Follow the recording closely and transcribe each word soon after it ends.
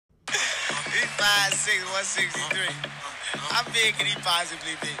He's 5'6", 163. How big can he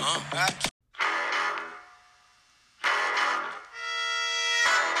possibly be? Huh?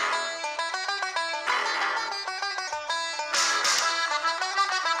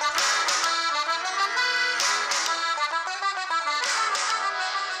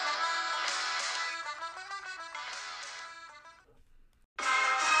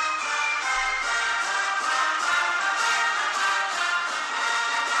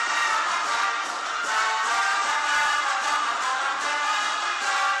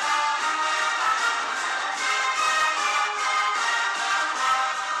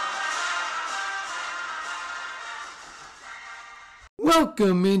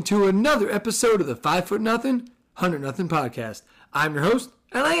 Welcome into another episode of the 5 Foot Nothing, 100 Nothing podcast. I'm your host,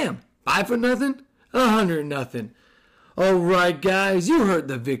 and I am 5 Foot Nothing, 100 Nothing. All right, guys, you heard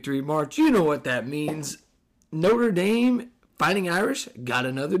the victory march. You know what that means. Notre Dame Fighting Irish got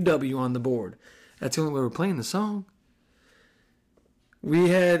another W on the board. That's the only way we're playing the song. We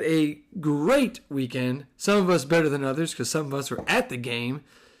had a great weekend. Some of us better than others because some of us were at the game.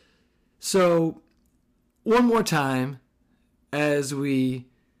 So, one more time, as we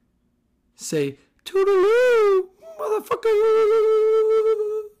say, toodaloo, motherfucker,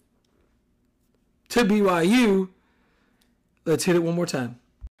 to BYU, let's hit it one more time.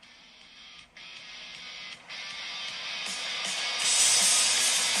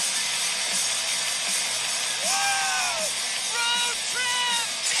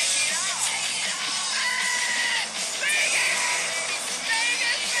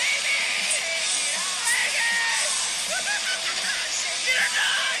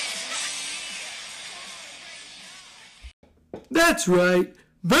 That's right,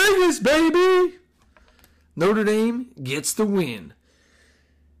 Vegas, baby! Notre Dame gets the win.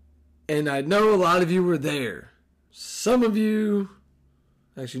 And I know a lot of you were there. Some of you,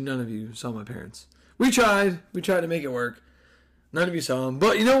 actually none of you saw my parents. We tried to make it work. None of you saw them.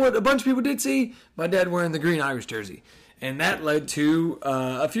 But you know what a bunch of people did see? My dad wearing the green Irish jersey. And that led to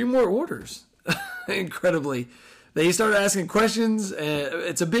a few more orders. Incredibly. They started asking questions.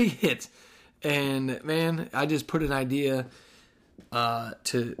 It's a big hit. And man, I just put an idea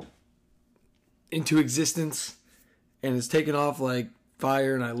into existence, and it's taken off like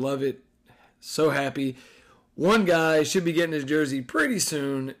fire, and I love it. So happy. One guy should be getting his jersey pretty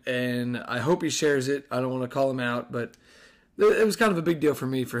soon, and I hope he shares it. I don't want to call him out, but it was kind of a big deal for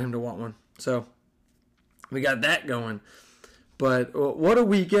me for him to want one. So we got that going. But what a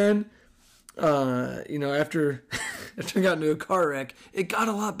weekend. After I got into a car wreck, it got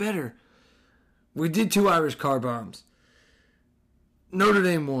a lot better. We did 2 Irish car bombs. Notre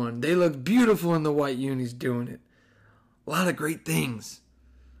Dame won. They looked beautiful in the white unis doing it. A lot of great things.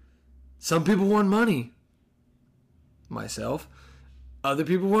 Some people won money. Myself. Other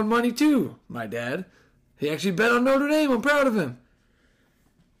people won money too. My dad. He actually bet on Notre Dame. I'm proud of him.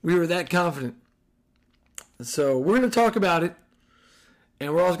 We were that confident. So we're going to talk about it.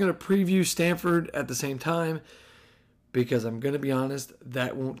 And we're also going to preview Stanford at the same time. Because I'm going to be honest,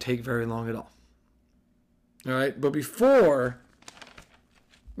 that won't take very long at all. All right, but before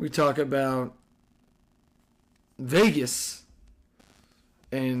we talk about Vegas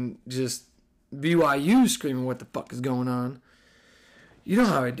and just BYU screaming what the fuck is going on, you know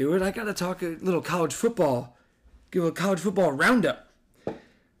how I do it. I got to talk a little college football, give a college football roundup.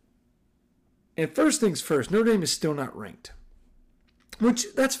 And first things first, Notre Dame is still not ranked,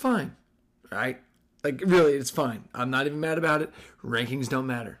 which that's fine, right? Like, really, it's fine. I'm not even mad about it. Rankings don't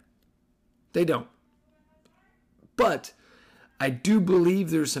matter. They don't. But I do believe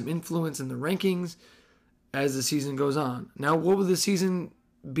there's some influence in the rankings as the season goes on. Now, what will the season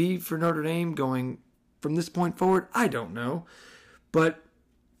be for Notre Dame going from this point forward? I don't know. But,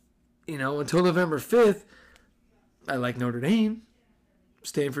 until November 5th, I like Notre Dame.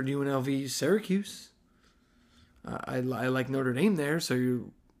 Stanford, UNLV, Syracuse. I like Notre Dame there, so you're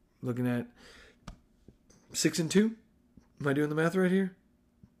looking at 6-2. Am I doing the math right here?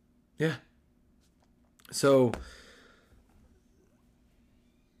 Yeah. So,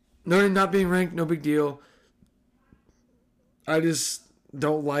 Notre Dame not being ranked, no big deal. I just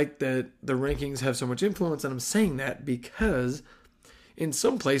don't like that the rankings have so much influence, and I'm saying that because in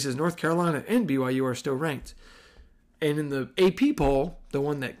some places, North Carolina and BYU are still ranked. And in the AP poll, the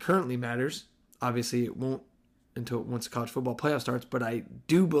one that currently matters, obviously it won't until once the college football playoff starts, but I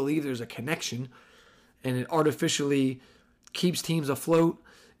do believe there's a connection, and it artificially keeps teams afloat,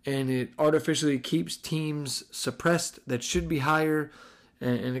 and it artificially keeps teams suppressed that should be higher,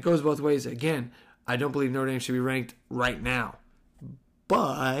 and it goes both ways. Again, I don't believe Notre Dame should be ranked right now.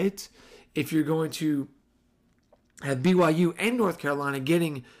 But if you're going to have BYU and North Carolina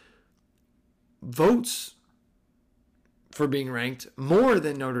getting votes for being ranked more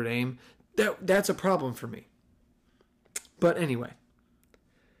than Notre Dame, that's a problem for me. But anyway,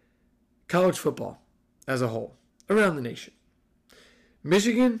 college football as a whole, around the nation.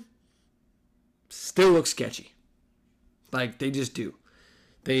 Michigan still looks sketchy. Like, they just do.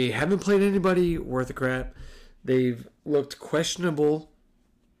 They haven't played anybody worth a crap. They've looked questionable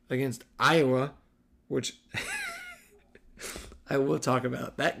against Iowa, which I will talk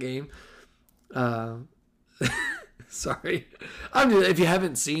about that game. Sorry. If you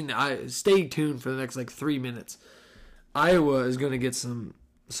haven't seen, stay tuned for the next 3 minutes. Iowa is going to get some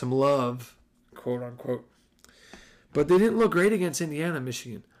love, quote unquote. But they didn't look great against Indiana,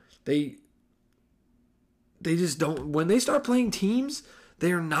 Michigan. They just don't. When they start playing teams,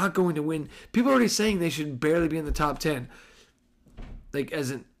 they are not going to win. People are already saying they should barely be in the top 10.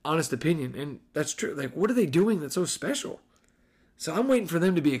 As an honest opinion. And that's true. What are they doing that's so special? So I'm waiting for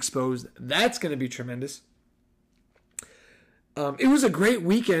them to be exposed. That's going to be tremendous. It was a great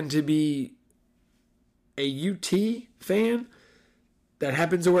weekend to be a UT fan that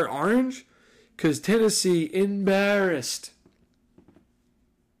happens to wear orange, because Tennessee embarrassed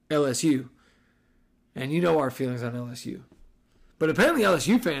LSU. And you know our feelings on LSU. But apparently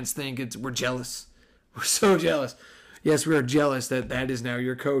LSU fans think we're jealous. We're so jealous. Yes, we are jealous that is now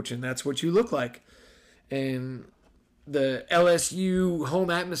your coach and that's what you look like. And the LSU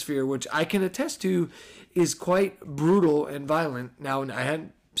home atmosphere, which I can attest to, is quite brutal and violent. Now, I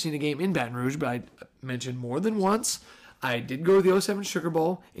hadn't seen a game in Baton Rouge, but I mentioned more than once, I did go to the 07 Sugar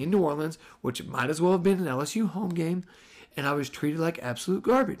Bowl in New Orleans, which might as well have been an LSU home game, and I was treated like absolute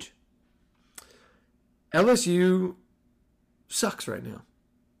garbage. LSU sucks right now.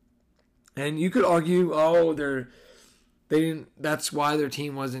 And you could argue, that's why their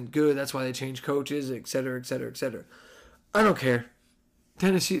team wasn't good, that's why they changed coaches, etc., etc., etc. I don't care.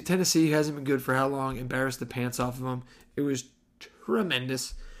 Tennessee hasn't been good for how long? Embarrassed the pants off of them. It was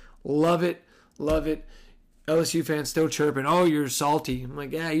tremendous. Love it. Love it. LSU fans still chirping, oh, you're salty. I'm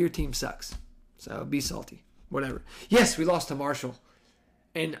like, yeah, your team sucks. So be salty. Whatever. Yes, we lost to Marshall.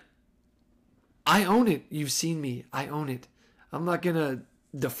 And I own it. You've seen me. I own it. I'm not going to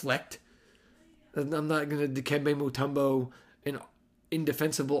deflect. I'm not going to Dikembe Mutombo an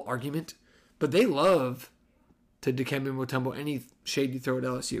indefensible argument. But they love to Dikembe Mutombo any shade you throw at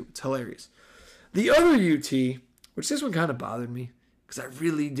LSU. It's hilarious. The other UT, which this one kind of bothered me, because I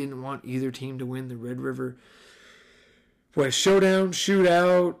really didn't want either team to win the Red River showdown,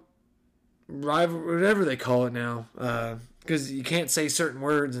 shootout, rival, whatever they call it now, because you can't say certain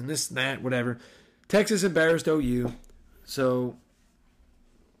words and this and that, whatever. Texas embarrassed OU, so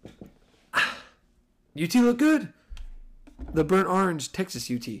UT looked good. The burnt orange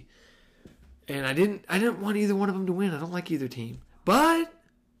Texas UT, and I didn't want either one of them to win. I don't like either team, but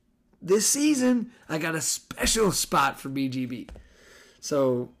this season I got a special spot for BGB.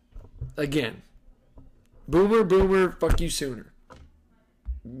 So, again, boomer, fuck you sooner.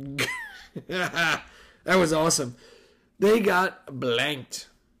 That was awesome. They got blanked.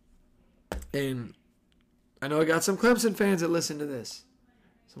 And I know I got some Clemson fans that listen to this.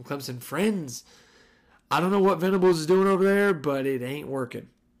 Some Clemson friends. I don't know what Venables is doing over there, but it ain't working.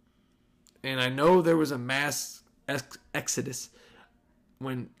 And I know there was a mass exodus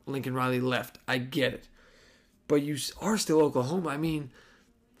when Lincoln Riley left. I get it. But you are still Oklahoma. I mean,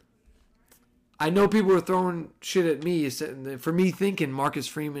 I know people were throwing shit at me for me thinking Marcus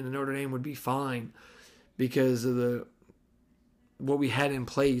Freeman and Notre Dame would be fine because of what we had in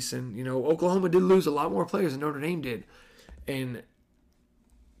place. And, Oklahoma did lose a lot more players than Notre Dame did. And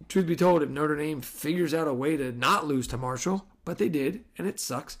truth be told, if Notre Dame figures out a way to not lose to Marshall, but they did, and it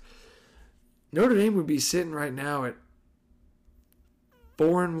sucks, Notre Dame would be sitting right now at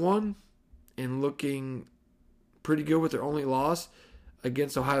 4-1 and looking pretty good with their only loss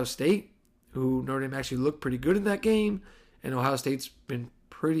against Ohio State, who Notre Dame actually looked pretty good in that game, and Ohio State's been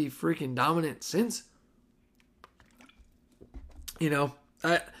pretty freaking dominant since. What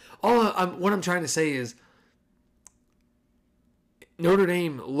I'm trying to say is Notre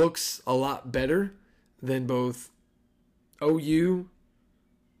Dame looks a lot better than both OU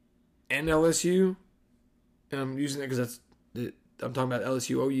and LSU. And I'm using that because I'm talking about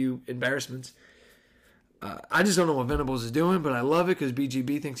LSU, OU embarrassments. I just don't know what Venables is doing, but I love it because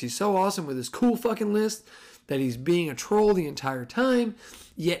BGB thinks he's so awesome with his cool fucking list that he's being a troll the entire time,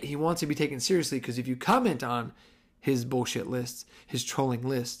 yet he wants to be taken seriously because if you comment on his bullshit lists, his trolling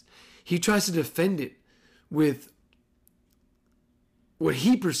lists, he tries to defend it with what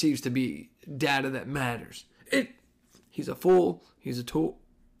he perceives to be data that matters. He's a fool. He's a tool.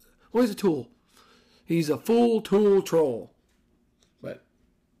 Well, he's a tool. He's a full tool troll. But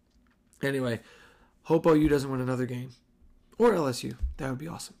Anyway, hope OU doesn't win another game. Or LSU. That would be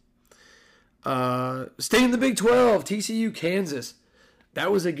awesome. Stay in the Big 12. TCU, Kansas.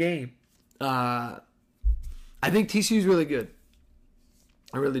 That was a game. I think TCU is really good.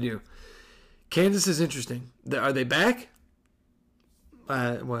 I really do. Kansas is interesting. Are they back?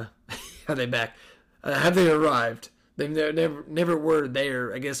 Well, are they back? Have they arrived? They never were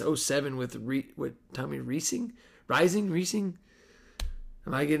there. I guess 07 with Tommy Reesing? Reesing?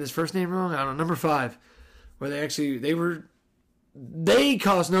 Am I getting his first name wrong? I don't know. Number 5. Where they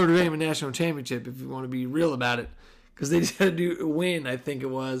cost Notre Dame a national championship, if you want to be real about it. Because they just had to win, I think it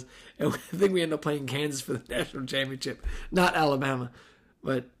was. And I think we ended up playing Kansas for the national championship. Not Alabama.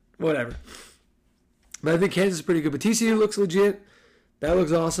 But whatever. But I think Kansas is pretty good. But TCU looks legit. That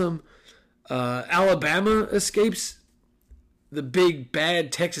looks awesome. Alabama escapes the big,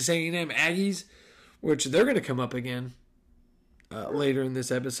 bad Texas A&M Aggies, which they're going to come up again later in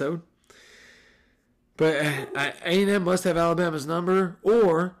this episode. But A&M must have Alabama's number,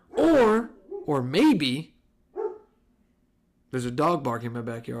 or maybe there's a dog barking in my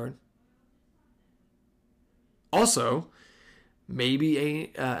backyard. Also,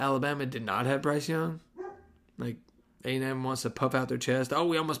 maybe Alabama did not have Bryce Young. Like, A&M wants to puff out their chest. Oh,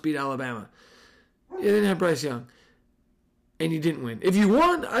 we almost beat Alabama. You didn't have Bryce Young. And you didn't win. If you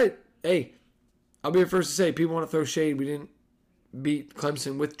won, I'll be the first to say, people want to throw shade. We didn't beat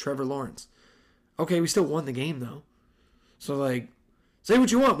Clemson with Trevor Lawrence. Okay, we still won the game, though. So, say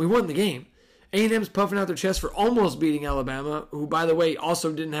what you want. We won the game. A&M's puffing out their chest for almost beating Alabama, who, by the way,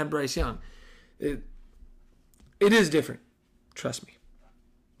 also didn't have Bryce Young. It is different. Trust me.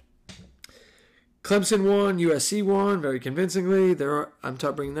 Clemson won. USC won very convincingly. I'm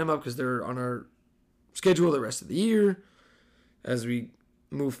bringing them up because they're on our schedule the rest of the year as we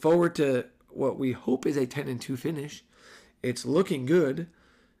move forward to what we hope is a 10-2 finish. It's looking good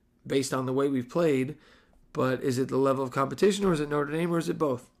based on the way we've played, but is it the level of competition, or is it Notre Dame, or is it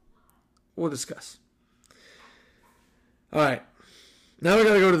both? We'll discuss. All right. Now we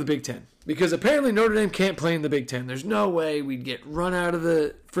got to go to the Big Ten, because apparently Notre Dame can't play in the Big Ten. There's no way we'd get run out of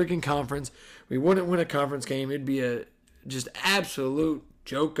the freaking conference. We wouldn't win a conference game. It'd be a just absolute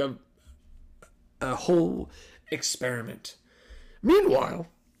joke of a whole experiment. Meanwhile,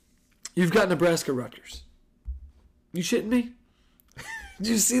 you've got Nebraska Rutgers. You shitting me? Did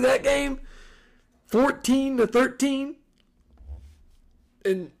you see that game? 14-13?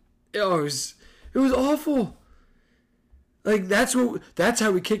 And it was awful. Like, that's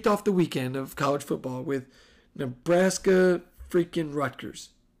how we kicked off the weekend of college football, with Nebraska freaking Rutgers.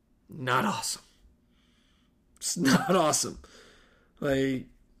 Not awesome. It's not awesome. Like,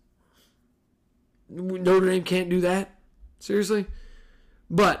 Notre Dame can't do that? Seriously?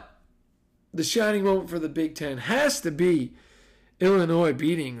 But the shining moment for the Big Ten has to be Illinois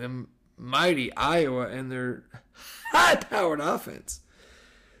beating the mighty Iowa and their high-powered offense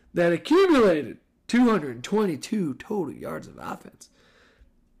that accumulated 222 total yards of offense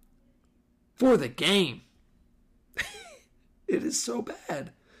for the game. It is so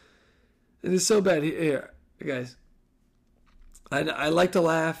bad. It is so bad. Here, guys, I like to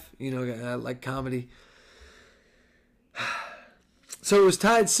laugh. I like comedy. So it was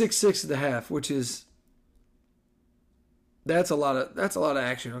tied 6-6 at the half, which is that's a lot of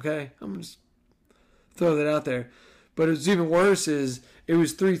action. Okay, I'm just throw that out there. But what's even worse is it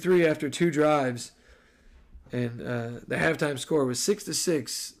was 3-3 after 2 drives, and the halftime score was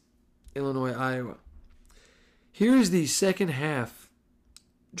 6-6, Illinois, Iowa. Here's the second half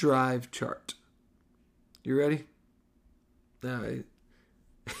drive chart. You ready? No,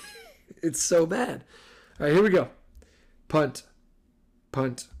 it's so bad. All right, here we go. Punt,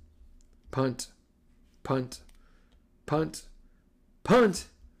 punt, punt, punt, punt, punt,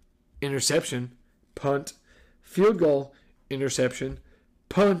 interception, punt, field goal, interception,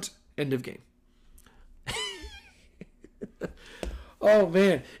 punt, end of game. Oh,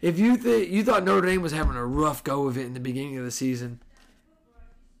 man. If you thought Notre Dame was having a rough go of it in the beginning of the season,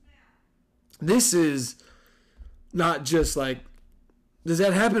 this is not just like, does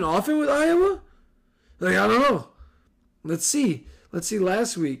that happen often with Iowa? Like, I don't know. Let's see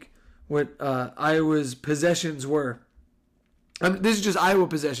last week what Iowa's possessions were. This is just Iowa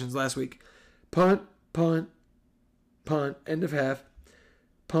possessions last week. Punt, punt, punt, end of half.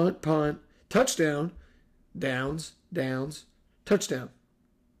 Punt, punt, touchdown, downs, touchdown.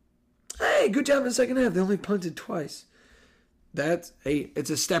 Hey, good job in the second half. They only punted twice. It's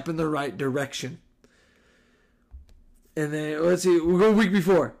a step in the right direction. And then, let's see, we'll go week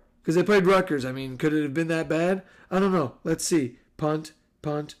before, because they played Rutgers. I mean, could it have been that bad? I don't know. Let's see. Punt,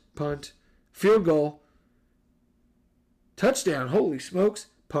 punt, punt, field goal, touchdown, holy smokes,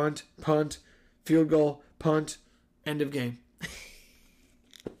 punt, punt, field goal, punt, end of game.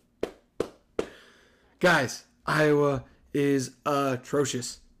 Guys, Iowa is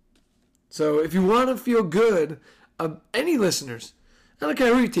atrocious. So if you want to feel good, any listeners, I don't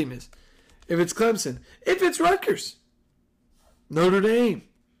care who your team is, if it's Clemson, if it's Rutgers, Notre Dame,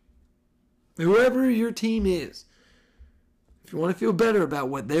 whoever your team is, if you want to feel better about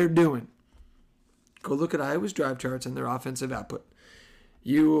what they're doing, go look at Iowa's drive charts and their offensive output.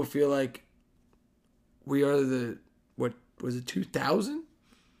 You will feel like we are the, what was it, 2000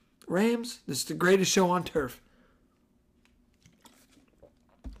 Rams? This is the greatest show on turf.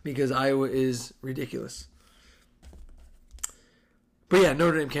 Because Iowa is ridiculous. But yeah,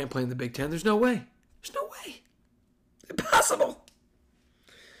 Notre Dame can't play in the Big Ten. There's no way. There's no way. Impossible.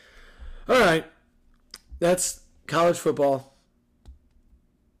 All right. That's college football.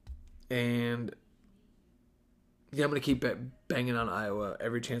 And yeah, I'm going to keep banging on Iowa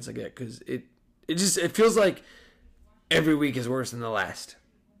every chance I get because it feels like every week is worse than the last.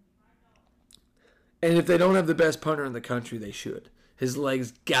 And if they don't have the best punter in the country, they should. His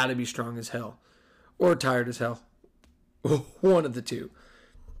legs got to be strong as hell. Or tired as hell. One of the two.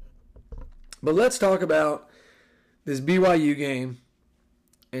 But let's talk about this BYU game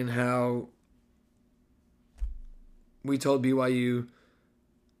and how we told BYU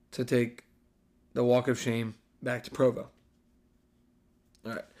to take the walk of shame back to Provo.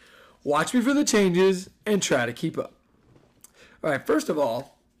 All right. Watch me for the changes and try to keep up. All right. First of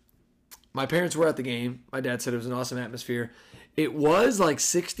all, my parents were at the game. My dad said it was an awesome atmosphere. It was like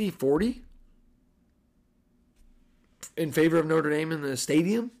 60-40 in favor of Notre Dame in the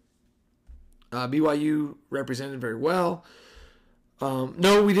stadium. BYU represented very well.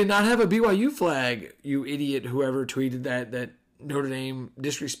 No, we did not have a BYU flag, you idiot, whoever tweeted that Notre Dame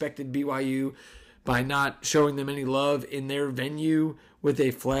disrespected BYU by not showing them any love in their venue with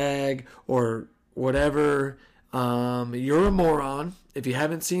a flag or whatever. You're a moron. If you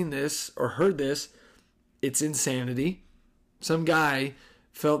haven't seen this or heard this, it's insanity. Some guy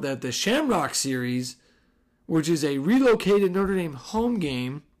felt that the Shamrock Series, which is a relocated Notre Dame home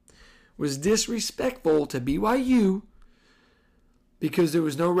game, was disrespectful to BYU because there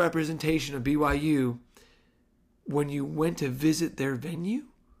was no representation of BYU when you went to visit their venue.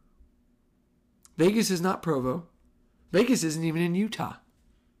 Vegas is not Provo. Vegas isn't even in Utah.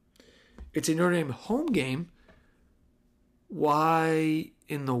 It's a Notre Dame home game. Why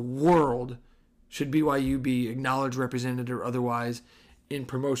in the world should BYU be acknowledged, represented, or otherwise in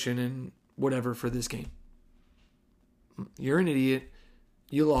promotion and whatever for this game? You're an idiot.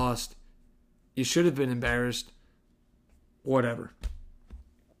 You lost. You should have been embarrassed. Whatever.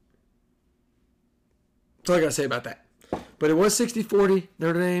 That's all I got to say about that. But it was 60-40,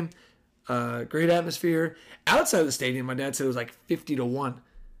 Notre Dame. Great atmosphere. Outside of the stadium, my dad said it was like 50-1.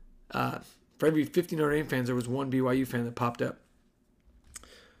 For every 50 Notre Dame fans, there was one BYU fan that popped up.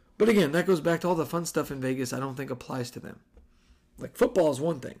 But again, that goes back to all the fun stuff in Vegas I don't think applies to them. Like football is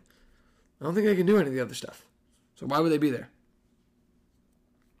one thing. I don't think they can do any of the other stuff. So why would they be there?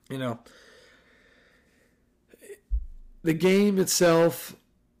 You know, the game itself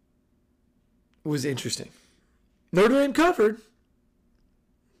was interesting. Notre Dame covered.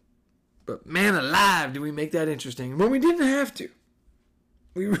 But man alive, did we make that interesting. When we didn't have to.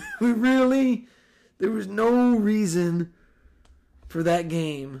 We really, there was no reason for that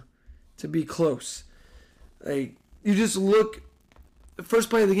game to be close. Like, you just look, the first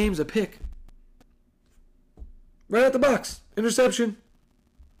play of the game is a pick. Right at the box. Interception.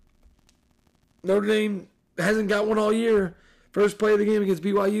 Notre Dame hasn't got one all year. First play of the game against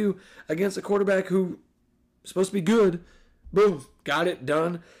BYU against a quarterback who is supposed to be good. Boom. Got it.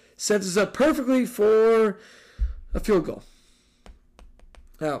 Done. Sets us up perfectly for a field goal.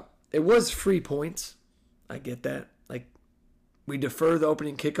 Now, it was free points. I get that. Like, we defer the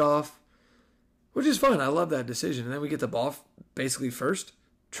opening kickoff, which is fine. I love that decision. And then we get the ball basically first.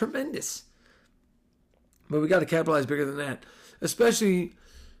 Tremendous. But we got to capitalize bigger than that. Especially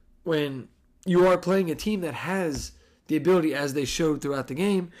when you are playing a team that has the ability, as they showed throughout the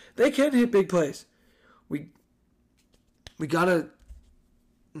game, they can hit big plays. We got to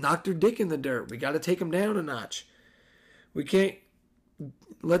knock their dick in the dirt. We got to take them down a notch. We can't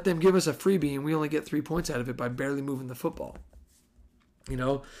let them give us a freebie and we only get 3 points out of it by barely moving the football. You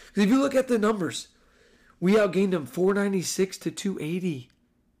know? Because if you look at the numbers, we outgained them 496 to 280.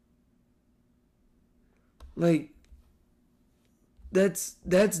 Like, that's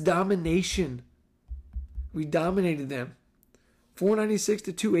domination. We dominated them. 496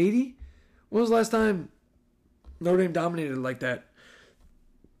 to 280? When was the last time Notre Dame dominated like that?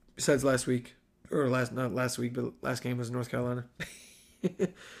 Besides last week. Or not last week, but last game was North Carolina.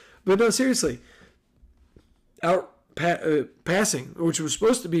 But no, seriously, passing, which was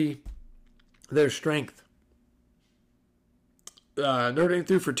supposed to be their strength. Notre Dame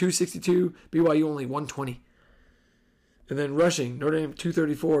threw for 262, BYU only 120. And then rushing, Notre Dame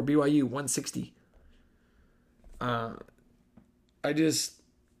 234, BYU 160.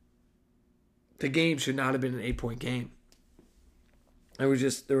 The game should not have been an 8-point game. There were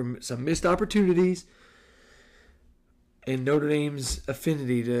some missed opportunities, and Notre Dame's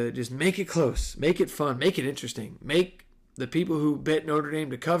affinity to just make it close, make it fun, make it interesting, make the people who bet Notre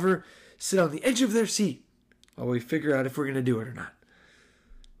Dame to cover sit on the edge of their seat while we figure out if we're going to do it or not.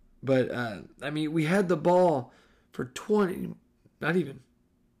 But, we had the ball for 20, not even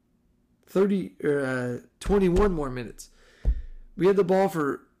 30 or 21 more minutes. We had the ball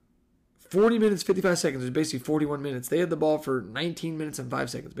for 40 minutes, 55 seconds. It was basically 41 minutes. They had the ball for 19 minutes and 5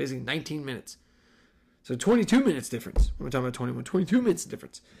 seconds, basically 19 minutes. So 22 minutes difference. We're talking about 22 minutes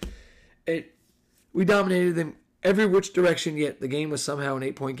difference. We dominated them every which direction, yet the game was somehow an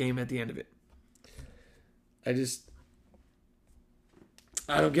 8-point game at the end of it. I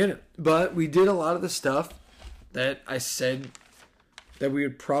don't get it. But we did a lot of the stuff that I said that we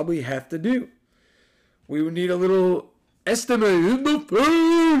would probably have to do. We would need a little Estime in the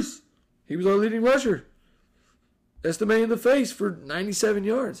face. He was our leading rusher. Estime in the face for 97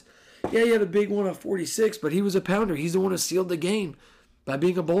 yards. Yeah, he had a big one of 46, but he was a pounder. He's the one who sealed the game by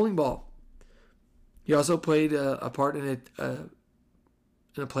being a bowling ball. He also played a part in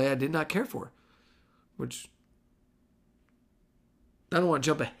a play I did not care for, which I don't want to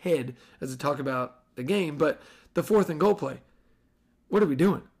jump ahead as I talk about the game, but the 4th and goal play. What are we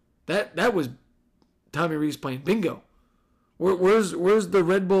doing? That was Tommy Rees playing bingo. Where's the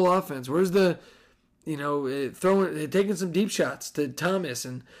Red Bull offense? Where's the, taking some deep shots to Thomas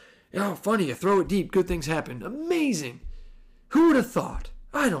and, funny, you throw it deep, good things happen. Amazing. Who would have thought?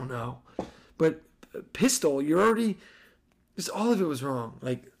 I don't know. But pistol, you're already, just all of it was wrong.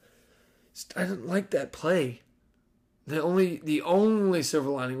 Like, I didn't like that play. The only silver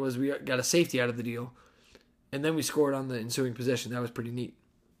lining was we got a safety out of the deal. And then we scored on the ensuing possession. That was pretty neat.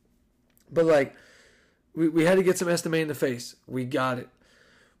 But, we had to get some Estime in the face. We got it.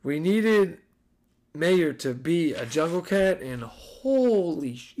 We needed Mayer to be a jungle cat, and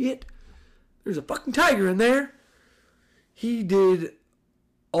holy shit, there's a fucking tiger in there. He did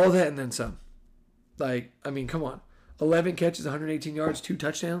all that and then some. Come on. 11 catches, 118 yards, 2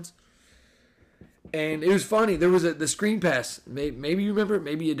 touchdowns. And it was funny. There was the screen pass. Maybe you remember it,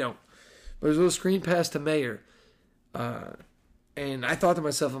 maybe you don't. But there was a little screen pass to Mayer. And I thought to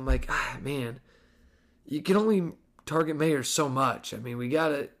myself, I'm like, man, you can only target Mayer so much. You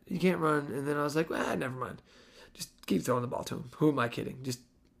can't run. And then I was like, never mind. Just keep throwing the ball to him. Who am I kidding? Just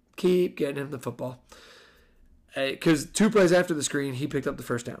keep getting him the football. Because 2 plays after the screen, he picked up the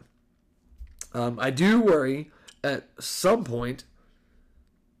first down. I do worry at some point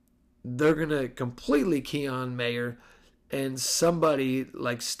they're going to completely key on Mayer and somebody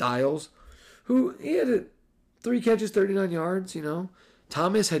like Styles, who he had 3 catches, 39 yards,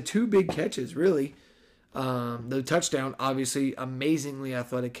 Thomas had 2 big catches, really. The touchdown, obviously, amazingly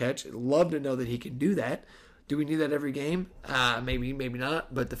athletic catch. Love to know that he can do that. Do we need that every game? Maybe, maybe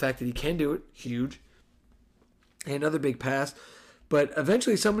not. But the fact that he can do it, huge. And another big pass. But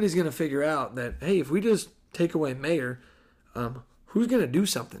eventually somebody's going to figure out that, hey, if we just take away Mayer, who's going to do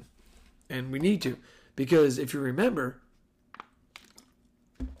something? And we need to. Because if you remember,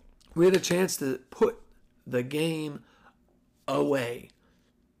 we had a chance to put the game away.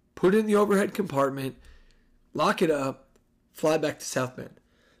 Put it in the overhead compartment, lock it up, fly back to South Bend.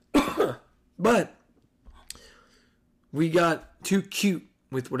 But we got too cute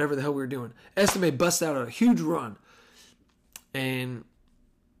with whatever the hell we were doing. Estime busts out a huge run. And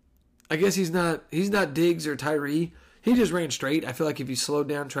I guess he's not Diggs or Tyree. He just ran straight. I feel like if he slowed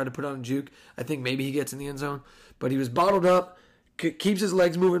down, tried to put on a juke, I think maybe he gets in the end zone. But he was bottled up, keeps his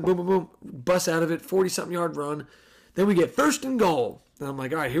legs moving, boom, boom, boom, busts out of it, 40-something yard run. Then we get 1st and goal. And I'm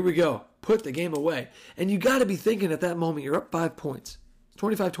like, all right, here we go. Put the game away. And you got to be thinking at that moment, you're up 5 points. It's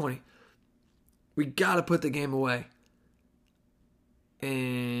 25-20. We got to put the game away.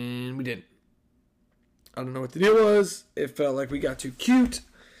 And we didn't. I don't know what the deal was. It felt like we got too cute.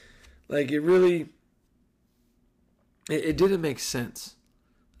 Like, it really... It didn't make sense.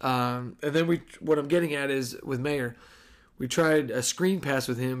 And then what I'm getting at is, with Mayer, we tried a screen pass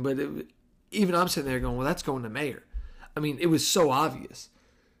with him, but even I'm sitting there going, well, that's going to Mayer. It was so obvious.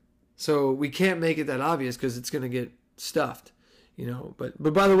 So we can't make it that obvious because it's going to get stuffed,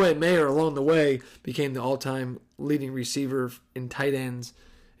 But by the way, Mayer along the way became the all-time leading receiver in tight ends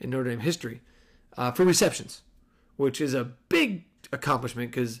in Notre Dame history for receptions, which is a big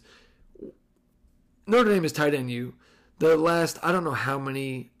accomplishment because Notre Dame is tight end U. The last, I don't know how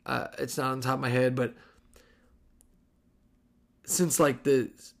many, it's not on the top of my head, but since like the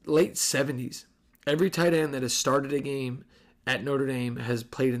late 70s, every tight end that has started a game at Notre Dame has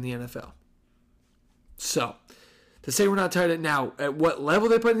played in the NFL. So, to say we're not tight end now, at what level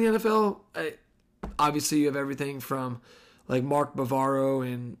they play in the NFL, obviously you have everything from like Mark Bavaro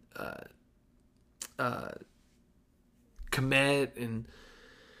and Komet and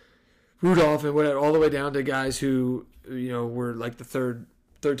Rudolph and whatever, all the way down to guys who, were like the third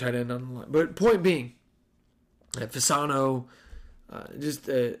tight end on the line. But point being, Fasano,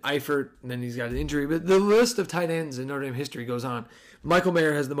 Eifert, and then he's got an injury. But the list of tight ends in Notre Dame history goes on. Michael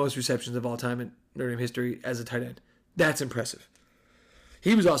Mayer has the most receptions of all time in Notre Dame history as a tight end. That's impressive.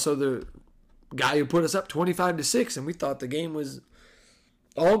 He was also the guy who put us up 25-6, and we thought the game was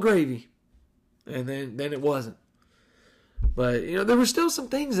all gravy. And then it wasn't. But, there were still some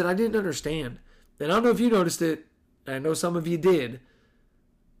things that I didn't understand. And I don't know if you noticed it. I know some of you did.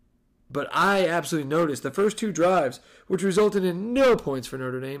 But I absolutely noticed the first two drives, which resulted in no points for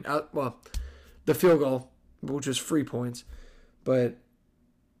Notre Dame. The field goal, which was free points. But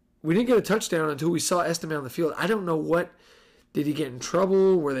we didn't get a touchdown until we saw Estime on the field. I don't know what. Did he get in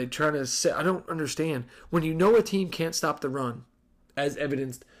trouble? Were they trying to say? I don't understand. When you know a team can't stop the run, as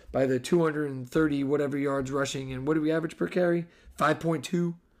evidenced by the 230 whatever yards rushing, and what do we average per carry?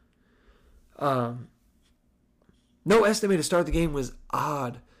 5.2. No Estime to start the game was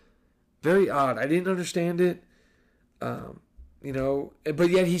odd. Very odd. I didn't understand it. But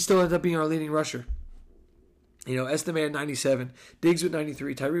yet he still ended up being our leading rusher. Estime at 97, Diggs with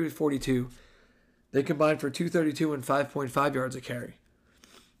 93, Tyree with 42. They combined for 232 and 5.5 yards a carry.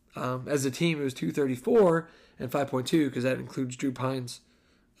 As a team, it was 234 and 5.2 because that includes Drew Pine's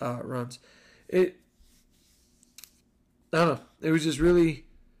runs. I don't know. It was just really,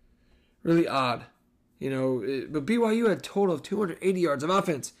 really odd. But BYU had a total of 280 yards of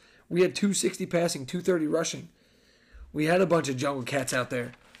offense. We had 260 passing, 230 rushing. We had a bunch of jungle cats out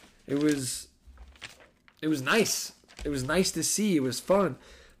there. It was nice. It was nice to see. It was fun.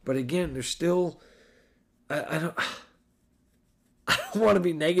 But again, there's still... I don't want to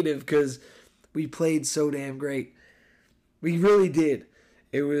be negative because we played so damn great. We really did.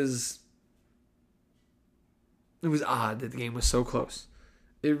 It was odd that the game was so close.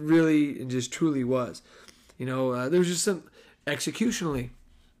 It really and just truly was. There was just some executionally.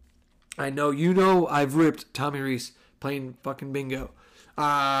 I know I've ripped Tommy Rees playing fucking bingo.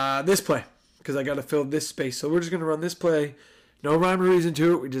 This play, because I got to fill this space. So we're just going to run this play. No rhyme or reason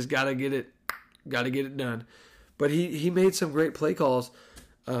to it. We just got to get it done. But he made some great play calls.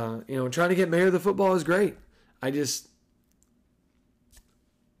 Trying to get Mayer the football is great.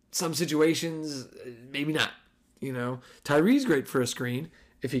 Some situations, maybe not. Tyree's great for a screen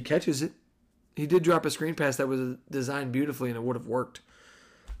if he catches it. He did drop a screen pass that was designed beautifully and it would have worked.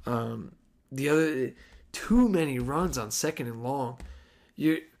 The other, too many runs on second and long.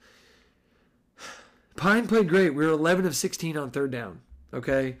 Pine played great. We were 11 of 16 on third down.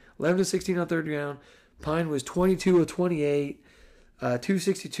 Okay, 11 of 16 on third down. Pine was 22 of 28,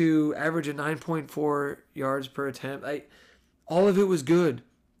 262, average of 9.4 yards per attempt. All of it was good.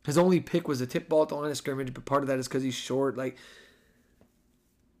 His only pick was a tip ball at the line of scrimmage, but part of that is because he's short.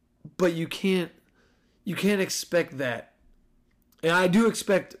 But you can't expect that. And I do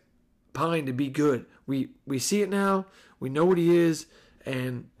expect Pine to be good. We see it now. We know what he is,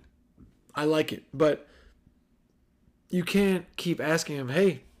 and I like it. But you can't keep asking him,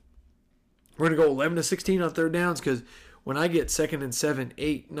 hey, we're going to go 11 to 16 on third downs because when I get 2nd and 7,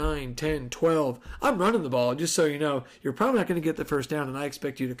 8, 9, 10, 12, I'm running the ball. Just so you know, you're probably not going to get the first down, and I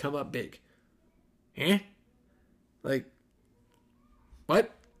expect you to come up big.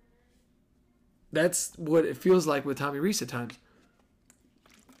 What? That's what it feels like with Tommy Rees at times.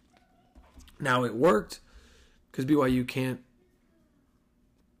 Now, it worked because BYU can't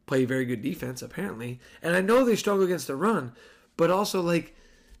play very good defense, apparently. And I know they struggle against the run, but also,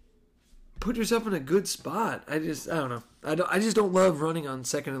 put yourself in a good spot. I don't know. I just don't love running on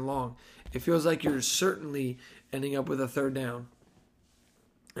second and long. It feels like you're certainly ending up with a third down.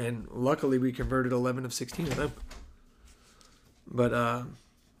 And luckily, we converted 11 of 16 of them. But,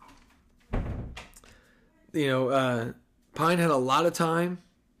 Pine had a lot of time.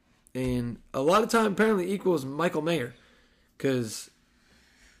 And a lot of time apparently equals Michael Mayer. Because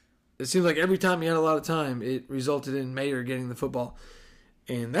it seems like every time he had a lot of time, it resulted in Mayer getting the football.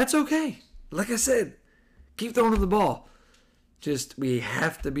 And that's okay. Like I said, keep throwing the ball. Just, we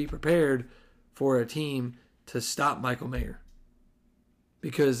have to be prepared for a team to stop Michael Mayer.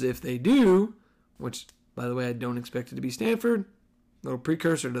 Because if they do, which, by the way, I don't expect it to be Stanford, little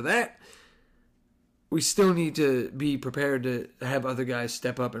precursor to that, we still need to be prepared to have other guys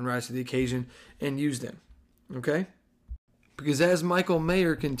step up and rise to the occasion and use them. Okay? Because as Michael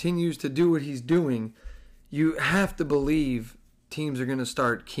Mayer continues to do what he's doing, you have to believe teams are going to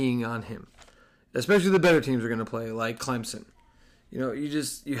start keying on him. Especially the better teams are going to play, like Clemson.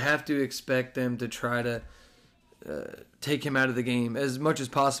 You have to expect them to try to take him out of the game as much as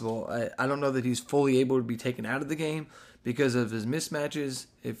possible. I don't know that he's fully able to be taken out of the game because of his mismatches.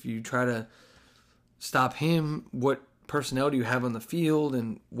 If you try to stop him, what personnel do you have on the field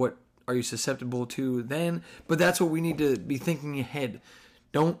and what are you susceptible to then? But that's what we need to be thinking ahead.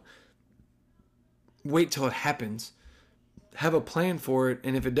 Don't wait till it happens. Have a plan for it,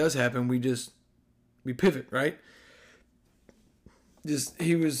 and if it does happen, we pivot, right?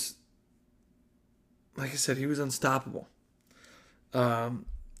 He was, like I said, he was unstoppable. But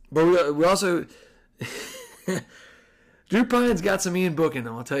we also, Drew Pyne's got some Ian Book in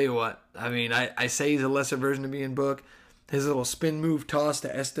him, I'll tell you what. I mean, I say he's a lesser version of Ian Book. His little spin move toss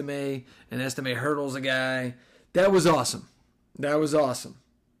to Estime, and Estime hurdles a guy. That was awesome.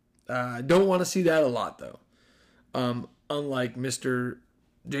 Don't want to see that a lot, though. Unlike Mr.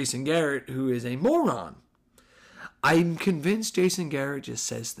 Jason Garrett, who is a moron. I'm convinced Jason Garrett just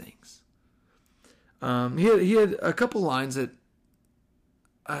says things. He had a couple lines that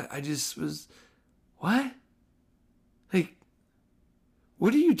I just was, what? Like,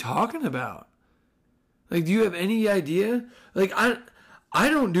 what are you talking about? Like, do you have any idea? Like, I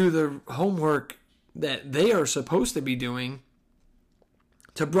don't do the homework that they are supposed to be doing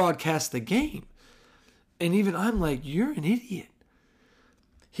to broadcast the game. And even I'm like, you're an idiot.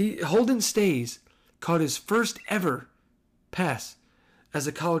 Holden Stays caught his first ever pass as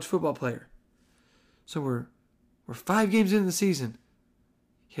a college football player. So we're 5 games into the season.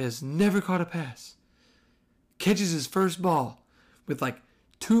 He has never caught a pass. Catches his first ball with like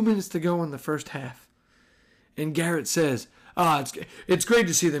 2 minutes to go in the first half. And Garrett says, it's great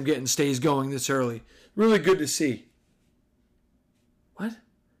to see them getting Stays going this early. Really good to see. What?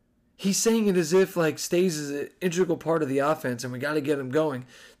 He's saying it as if like Stays is an integral part of the offense and we got to get him going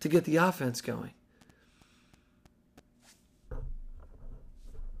to get the offense going.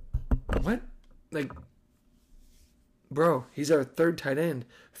 What? Like, bro, he's our 3rd tight end.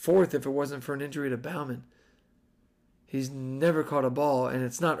 4th if it wasn't for an injury to Bauman. He's never caught a ball, and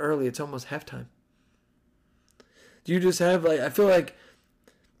it's not early. It's almost halftime. Do you just have, like, I feel like,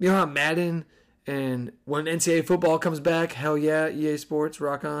 you know how Madden and when NCAA football comes back, hell yeah, EA Sports,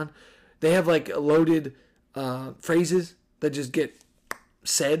 rock on. They have, like, loaded phrases that just get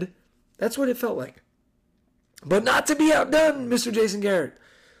said. That's what it felt like. But not to be outdone, Mr. Jason Garrett.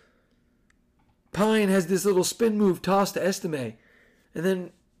 Pyne has this little spin move toss to Estime. And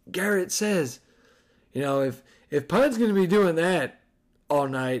then Garrett says, if Pyne's going to be doing that all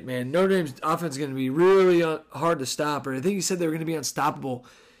night, man, Notre Dame's offense is going to be really hard to stop. Or I think he said they were going to be unstoppable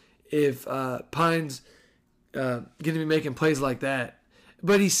if Pyne's going to be making plays like that.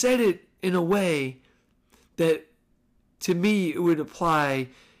 But he said it in a way that, to me, it would apply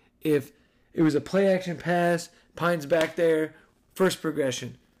if it was a play-action pass, Pyne's back there, first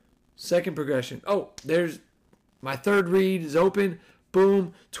progression. Second progression. Oh, there's my 3rd read is open.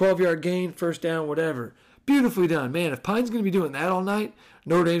 Boom. 12-yard gain. First down. Whatever. Beautifully done. Man, if Pyne's going to be doing that all night,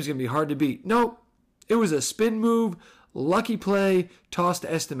 Notre Dame's going to be hard to beat. Nope. It was a spin move, lucky play, toss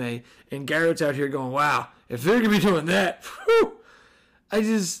to Estime, and Garrett's out here going, wow, if they're going to be doing that, whew,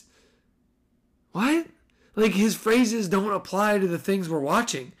 what? Like, his phrases don't apply to the things we're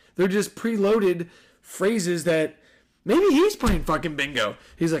watching. They're just preloaded phrases that maybe he's playing fucking bingo.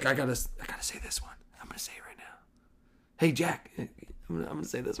 He's like, I gotta say this one. I'm gonna say it right now. Hey, Jack, I'm gonna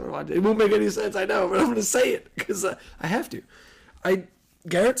say this one. It won't make any sense, I know, but I'm gonna say it because I have to.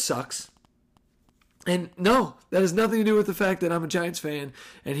 Garrett sucks. And no, that has nothing to do with the fact that I'm a Giants fan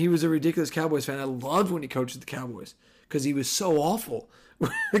and he was a ridiculous Cowboys fan. I loved when he coached the Cowboys because he was so awful.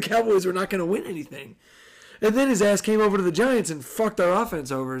 The Cowboys were not going to win anything. And then his ass came over to the Giants and fucked our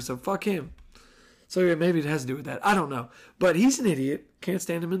offense over, so fuck him. So yeah, maybe it has to do with that. I don't know. But he's an idiot. Can't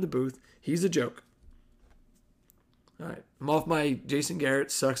stand him in the booth. He's a joke. All right. I'm off my Jason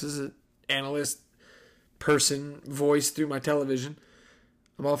Garrett sucks as an analyst person voice through my television.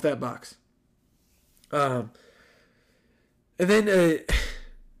 I'm off that box. And then,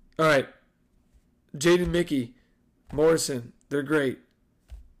 all right. Jaden Mickey, Morrison, they're great.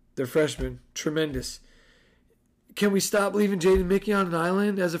 They're freshmen. Tremendous. Can we stop leaving Jaden Mickey on an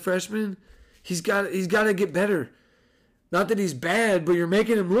island as a freshman? He's got to get better. Not that he's bad, but you're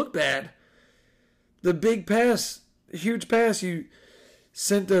making him look bad. The big pass, huge pass, you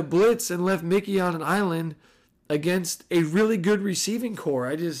sent a blitz and left Mickey on an island against a really good receiving core.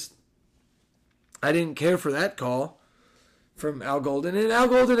 I didn't care for that call from Al Golden. And Al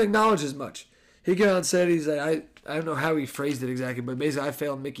Golden acknowledged as much. He came out and said, he's like, I don't know how he phrased it exactly, but basically I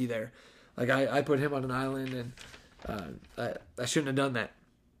failed Mickey there. Like, I put him on an island, and I shouldn't have done that.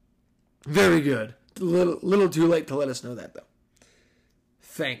 Very good. A little too late to let us know that, though.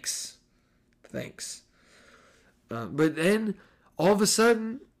 Thanks. But then, all of a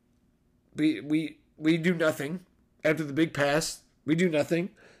sudden, we do nothing. After the big pass, we do nothing.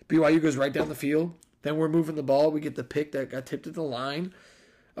 BYU goes right down the field. Then we're moving the ball. We get the pick that got tipped at the line.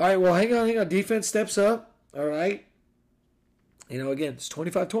 All right, well, hang on. Defense steps up. All right. Again, it's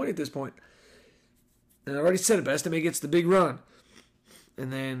 25-20 at this point. And I already said it, but Estime gets the big run.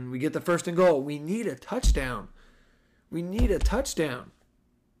 And then we get the 1st and goal. We need a touchdown. And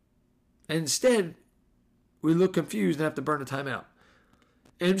instead, we look confused and have to burn a timeout.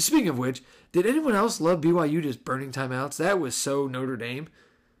 And speaking of which, did anyone else love BYU just burning timeouts? That was so Notre Dame.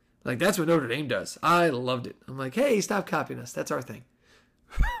 Like, that's what Notre Dame does. I loved it. I'm like, hey, stop copying us. That's our thing.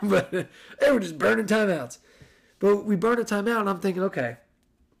 But they were just burning timeouts. But we burned a timeout, and I'm thinking, okay,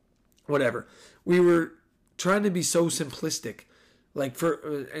 whatever. We were trying to be so simplistic. Like,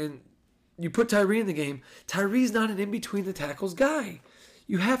 and you put Tyree in the game. Tyree's not an in-between-the-tackles guy.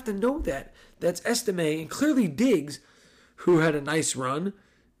 You have to know that. That's Estime, and clearly Diggs, who had a nice run.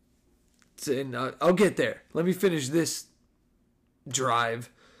 And I'll get there. Let me finish this drive.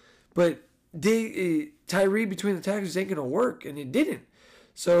 But Tyree between the tackles ain't going to work, and it didn't.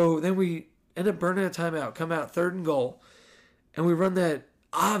 So then we end up burning a timeout, come out 3rd and goal, and we run that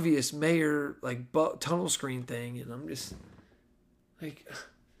obvious Mayer tunnel screen thing, and I'm just like,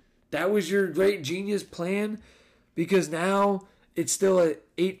 that was your great genius plan? Because now it's still an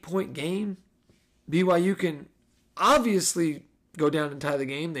 8-point game. BYU can obviously go down and tie the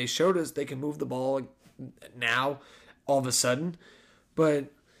game. They showed us they can move the ball now, all of a sudden. But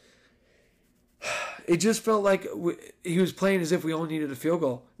it just felt like he was playing as if we only needed a field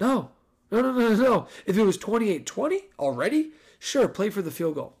goal. No. If it was 28-20 already, sure, play for the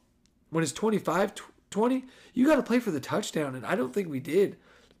field goal. When it's 25-20, you got to play for the touchdown, and I don't think we did.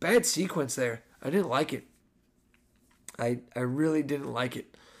 Bad sequence there. I didn't like it. I really didn't like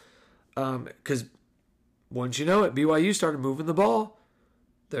it. Because once you know it, BYU started moving the ball.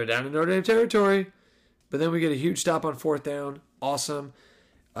 They're down in Notre Dame territory. But then we get a huge stop on 4th down. Awesome.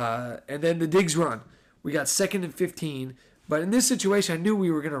 And then the Diggs run. We got 2nd and 15. But in this situation, I knew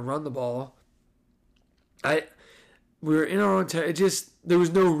we were going to run the ball. We were in our own territory. There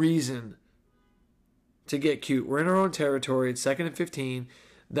was no reason to get cute. We're in our own territory. It's 2nd and 15.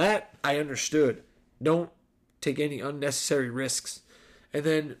 That I understood. Don't take any unnecessary risks. And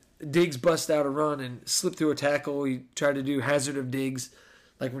then Diggs bust out a run and slipped through a tackle. He tried to do hazard of Diggs,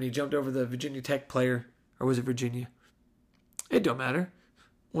 like when he jumped over the Virginia Tech player. Or was it Virginia? It don't matter.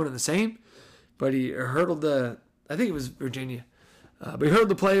 One and the same. But he hurdled I think it was Virginia. But he hurdled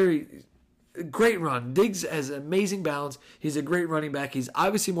the player. Great run. Diggs has amazing balance. He's a great running back. He's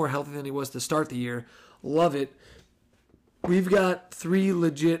obviously more healthy than he was to start the year. Love it. We've got 3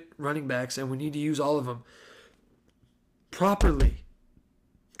 legit running backs, and we need to use all of them properly.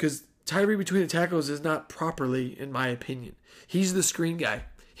 Because Tyree between the tackles is not properly, in my opinion. He's the screen guy.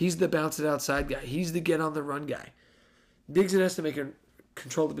 He's the bounce it outside guy. He's the get on the run guy. Diggs and Estime can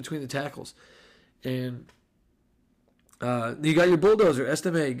control it between the tackles. And you got your bulldozer.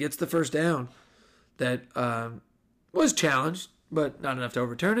 Estime gets the 1st down. That was challenged, but not enough to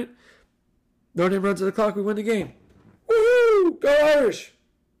overturn it. Notre Dame runs to the clock. We win the game. Woohoo! Go Irish!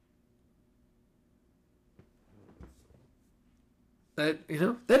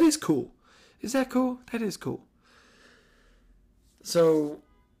 That is cool. Is that cool? That is cool. So,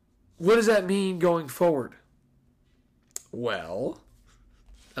 what does that mean going forward? Well,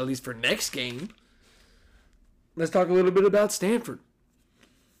 at least for next game, let's talk a little bit about Stanford.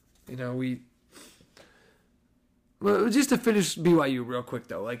 Well, just to finish BYU real quick,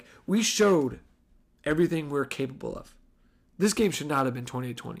 though. We showed everything we're capable of. This game should not have been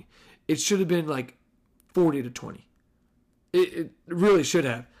 20-20. It should have been 40-20. It really should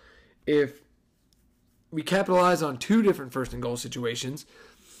have. If we capitalize on 2 different 1st and goal situations,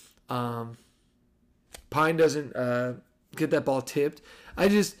 Pine doesn't get that ball tipped.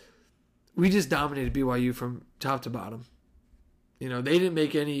 We just dominated BYU from top to bottom. They didn't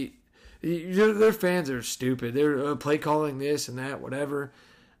make any. Their fans are stupid. They're play calling this and that, whatever.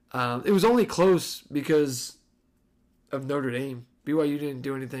 It was only close because of Notre Dame. BYU didn't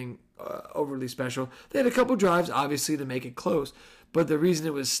do anything overly special. They had a couple drives, obviously, to make it close. But the reason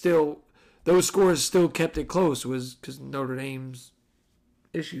it was still, those scores still kept it close was because Notre Dame's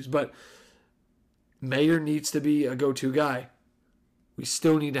issues. But Mayer needs to be a go-to guy. We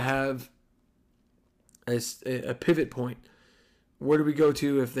still need to have a pivot point. Where do we go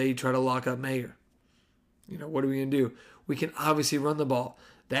to if they try to lock up Mayer? What are we going to do? We can obviously run the ball.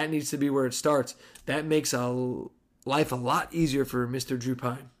 That needs to be where it starts. That makes life a lot easier for Mr. Drew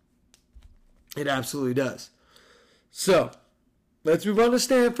Pine. It absolutely does. So, let's move on to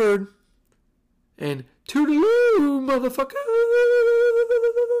Stanford. And toodaloo, motherfucker!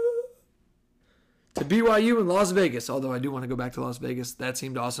 To BYU in Las Vegas. Although I do want to go back to Las Vegas. That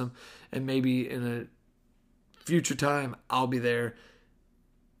seemed awesome. And maybe in a future time, I'll be there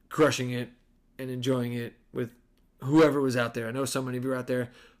crushing it and enjoying it with whoever was out there. I know so many of you were out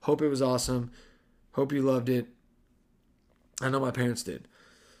there. Hope it was awesome. Hope you loved it. I know my parents did.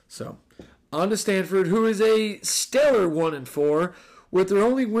 So, on to Stanford, who is a stellar 1-4 with their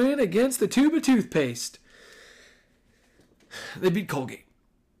only win against the Tube of Toothpaste. They beat Colgate.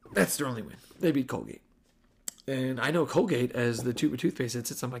 That's their only win. They beat Colgate. And I know Colgate as the Tube of Toothpaste that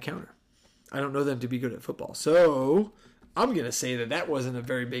sits on my counter. I don't know them to be good at football. So, I'm going to say that wasn't a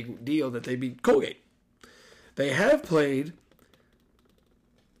very big deal that they beat Colgate. They have played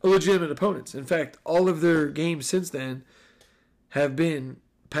legitimate opponents. In fact, all of their games since then have been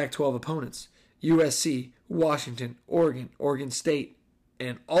Pac-12 opponents. USC, Washington, Oregon State.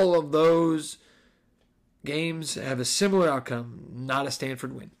 And all of those games have a similar outcome, not a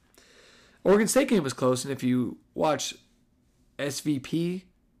Stanford win. Oregon State game was close, and if you watch SVP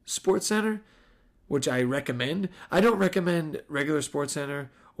SportsCenter, which I recommend, I don't recommend regular SportsCenter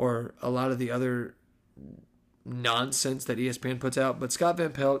or a lot of the other nonsense that ESPN puts out, but Scott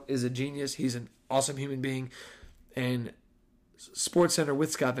Van Pelt is a genius. He's an awesome human being, and SportsCenter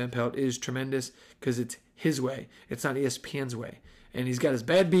with Scott Van Pelt is tremendous because it's his way. It's not ESPN's way. And he's got his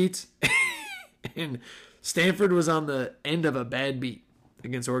bad beats, and Stanford was on the end of a bad beat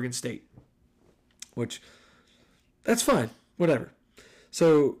against Oregon State, which, that's fine. Whatever.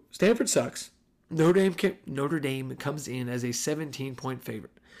 So, Stanford sucks. Notre Dame comes in as a 17-point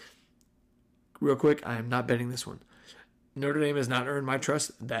favorite. Real quick, I am not betting this one. Notre Dame has not earned my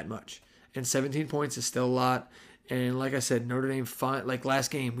trust that much. And 17 points is still a lot. And like I said, Notre Dame, like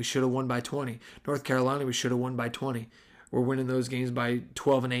last game, we should have won by 20. North Carolina, we should have won by 20. We're winning those games by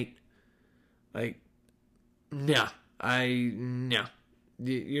 12 and 8. Like, nah.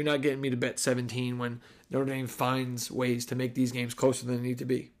 You're not getting me to bet 17 when Notre Dame finds ways to make these games closer than they need to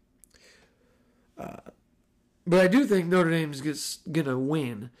be. But I do think Notre Dame's going to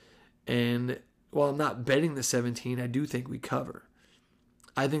win. And while I'm not betting the 17, I do think we cover.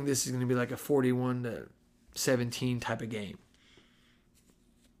 I think this is going to be like a 41-17 type of game.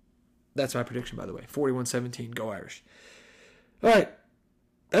 That's my prediction, by the way. 41-17, go Irish. All right.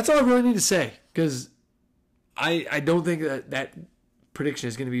 That's all I really need to say, because I don't think that prediction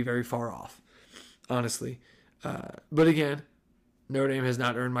is going to be very far off, honestly. But again, Notre Dame has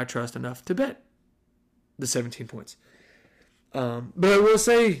not earned my trust enough to bet the 17 points. But I will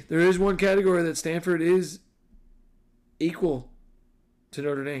say there is one category that Stanford is equal to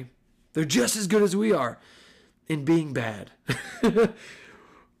Notre Dame. They're just as good as we are in being bad.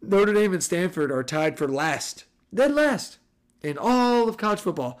 Notre Dame and Stanford are tied for last, dead last, in all of college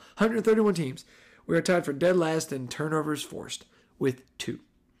football. 131 teams. We are tied for dead last in turnovers forced with 2.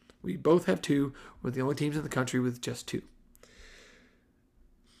 We both have 2. We're the only teams in the country with just 2.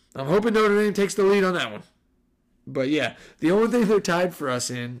 I'm hoping Notre Dame takes the lead on that one. But yeah, the only thing they're tied for us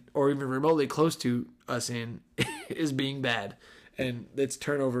in, or even remotely close to us in, is being bad. And it's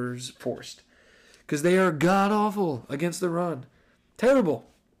turnovers forced. Because they are god-awful against the run. Terrible.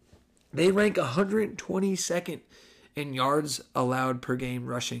 They rank 122nd in yards allowed per game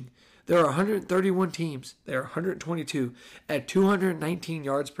rushing. There are 131 teams. There are 122 at 219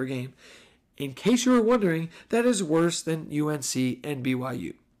 yards per game. In case you were wondering, that is worse than UNC and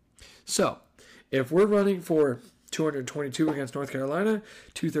BYU. So, if we're running for 222 against North Carolina,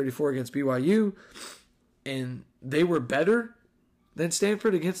 234 against BYU, and they were better than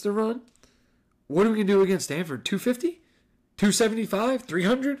Stanford against the run, what are we going to do against Stanford? 250? 275?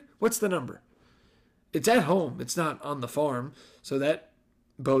 300? What's the number? It's at home. It's not on the farm, so that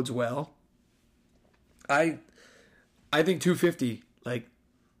bodes well. I think 250, like,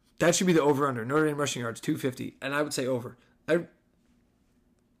 that should be the over-under. Notre Dame rushing yards, 250, and I would say over.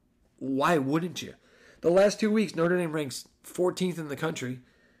 Why wouldn't you? The last 2 weeks, Notre Dame ranks 14th in the country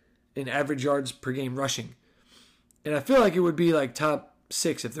in average yards per game rushing. And I feel like it would be like top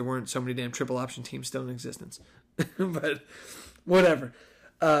 6 if there weren't so many damn triple option teams still in existence. But whatever.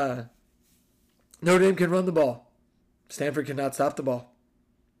 Notre Dame can run the ball. Stanford cannot stop the ball.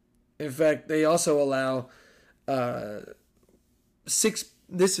 In fact, they also allow 6.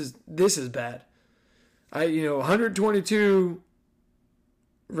 This is bad. 122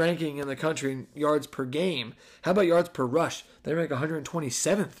 ranking in the country in yards per game. How about yards per rush? They rank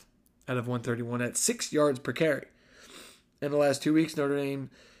 127th out of 131 at 6 yards per carry. In the last 2 weeks, Notre Dame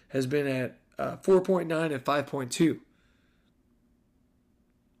has been at 4.9 and 5.2.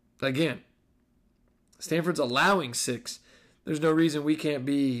 Again, Stanford's allowing 6. There's no reason we can't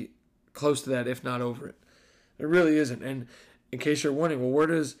be close to that, if not over it. It really isn't. And in case you're wondering, well, where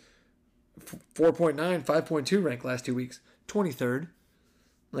does 4.9, 5.2 rank last 2 weeks? 23rd.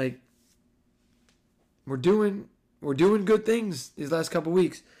 Like, we're doing good things these last couple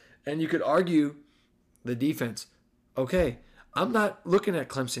weeks. And you could argue the defense. Okay, I'm not looking at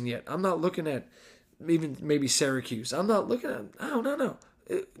Clemson yet. I'm not looking at even maybe Syracuse. I'm not looking at, no.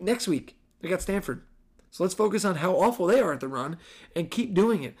 Next week, we got Stanford. So let's focus on how awful they are at the run and keep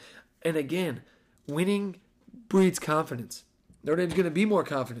doing it. And again, winning breeds confidence. Notre Dame's going to be more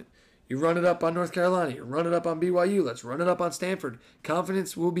confident. You run it up on North Carolina. You run it up on BYU. Let's run it up on Stanford.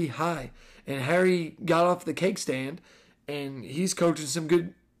 Confidence will be high. And Harry got off the cake stand, and he's coaching some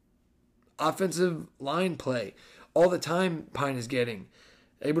good offensive line play. All the time Pine is getting.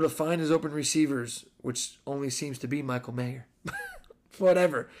 Able to find his open receivers, which only seems to be Michael Mayer.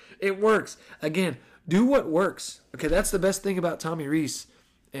 Whatever. It works. Again, do what works. Okay, that's the best thing about Tommy Rees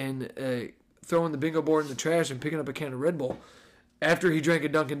and throwing the bingo board in the trash and picking up a can of Red Bull after he drank a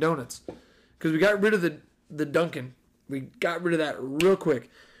Dunkin' Donuts. Because we got rid of the Dunkin'. We got rid of that real quick.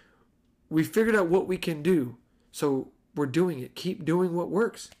 We figured out what we can do. So we're doing it. Keep doing what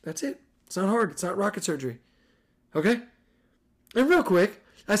works. That's it. It's not hard. It's not rocket surgery. Okay? And real quick,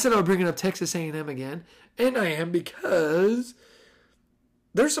 I said I was bringing up Texas A&M again. And I am, because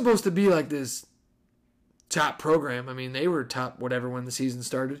they're supposed to be like this top program. I mean, they were top whatever when the season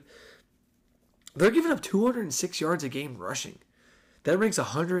started. They're giving up 206 yards a game rushing. That ranks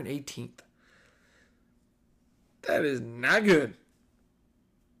 118th. That is not good.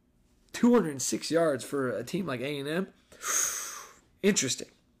 206 yards for a team like A&M. Interesting.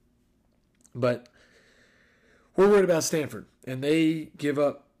 But we're worried about Stanford. And they give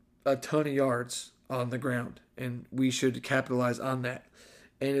up a ton of yards on the ground. And we should capitalize on that.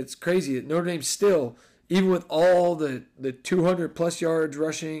 And it's crazy that Notre Dame still, even with all the 200-plus yards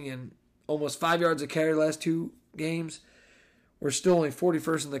rushing and almost 5 yards a carry last 2 games, we're still only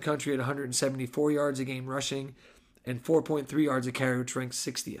 41st in the country at 174 yards a game rushing and 4.3 yards a carry, which ranks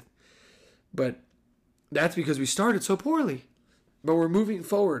 60th. But that's because we started so poorly. But we're moving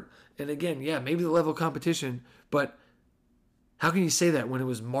forward. And again, yeah, maybe the level of competition, but how can you say that when it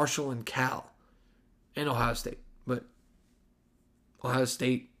was Marshall and Cal and Ohio State? But Ohio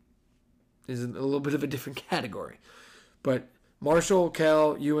State is a little bit of a different category. But Marshall,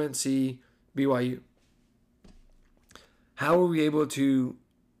 Cal, UNC, BYU. How are we able to,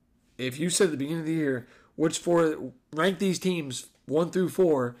 if you said at the beginning of the year, which 4, rank these teams 1 through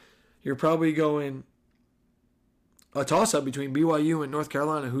 4, you're probably going a toss-up between BYU and North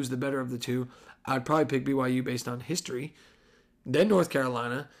Carolina, who's the better of the two. I'd probably pick BYU based on history. Then North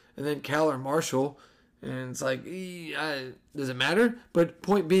Carolina, and then Cal or Marshall. And it's like, does it matter? But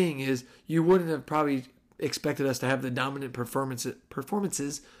point being is, you wouldn't have probably expected us to have the dominant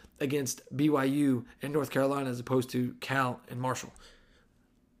performances against BYU and North Carolina as opposed to Cal and Marshall.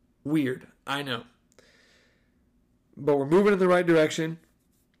 Weird, I know. But we're moving in the right direction.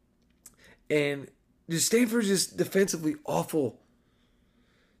 And Stanford's just defensively awful.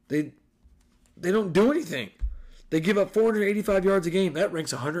 They don't do anything. They give up 485 yards a game. That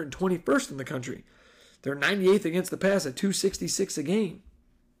ranks 121st in the country. They're 98th against the pass at 266 a game.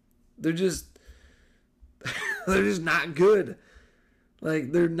 They're just not good.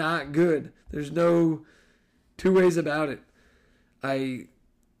 Like, they're not good. There's no two ways about it.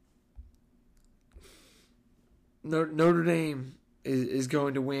 Notre Dame is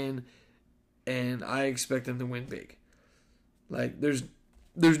going to win, and I expect them to win big. Like, there's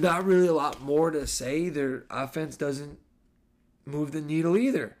not really a lot more to say. Their offense doesn't move the needle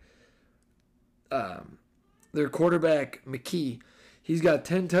either. Their quarterback, McKee, he's got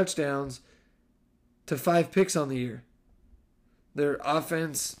 10 touchdowns to 5 picks on the year. Their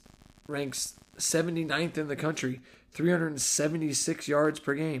offense ranks 79th in the country, 376 yards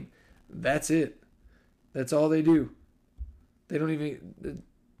per game. That's it. That's all they do. They don't even,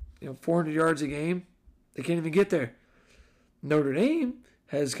 400 yards a game. They can't even get there. Notre Dame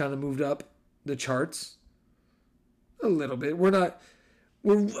has kind of moved up the charts a little bit. We're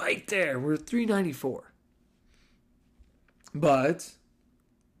right there. We're 394. But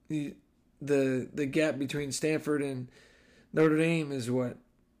the gap between Stanford and Notre Dame is what?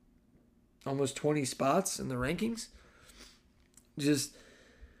 Almost 20 spots in the rankings? Just,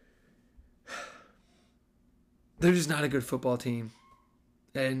 they're just not a good football team.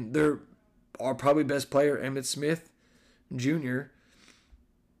 And our probably best player, Emmitt Smith Jr.,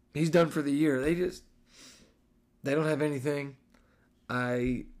 he's done for the year. They don't have anything.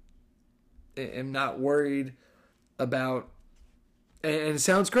 I am not worried about, and it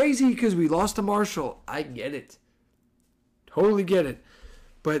sounds crazy because we lost to Marshall. I get it. Totally get it.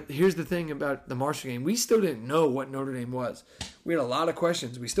 But here's the thing about the Marshall game. We still didn't know what Notre Dame was. We had a lot of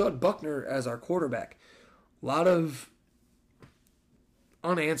questions. We still had Buckner as our quarterback. A lot of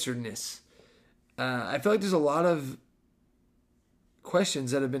unansweredness. I feel like there's a lot of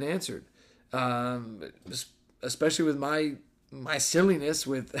questions that have been answered. Especially with my silliness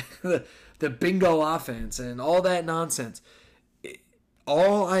with the bingo offense and all that nonsense.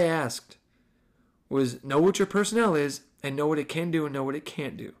 All I asked was know what your personnel is and know what it can do and know what it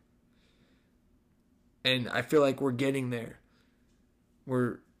can't do. And I feel like we're getting there.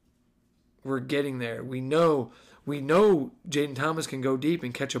 We're getting there. We know Jaden Thomas can go deep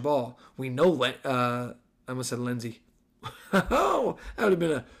and catch a ball. We know I almost said Lindsey. Oh, that would have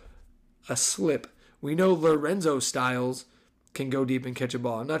been a slip. We know Lorenzo Styles can go deep and catch a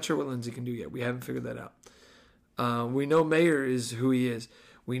ball. I'm not sure what Lindsey can do yet. We haven't figured that out. We know Mayer is who he is.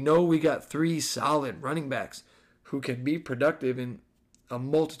 We know we got 3 solid running backs who can be productive in a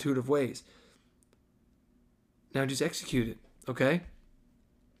multitude of ways. Now just execute it, okay?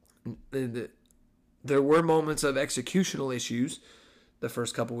 There were moments of executional issues the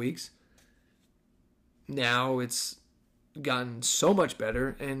first couple weeks. Now it's gotten so much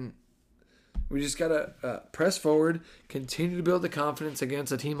better, and we just got to press forward, continue to build the confidence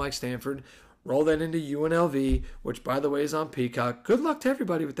against a team like Stanford, roll that into UNLV, which, by the way, is on Peacock. Good luck to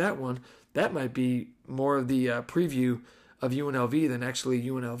everybody with that one. That might be more of the preview of UNLV than actually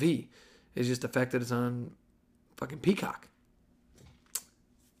UNLV. It's just the fact that it's on fucking Peacock.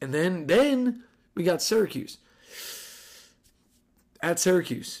 And then we got Syracuse. At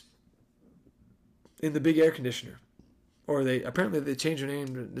Syracuse. In the big air conditioner. Or they changed their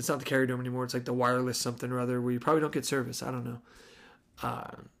name. It's not the Carrier Dome anymore. It's like the wireless something or other where you probably don't get service. I don't know.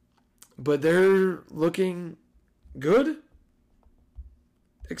 But they're looking good.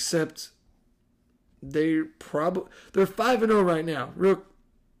 Except they're 5-0 right now.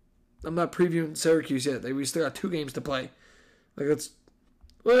 I'm not previewing Syracuse yet. We still got 2 games to play. Like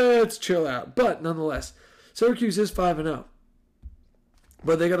let's chill out. But nonetheless, Syracuse is 5-0.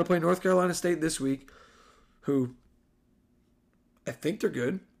 But they got to play North Carolina State this week, who I think they're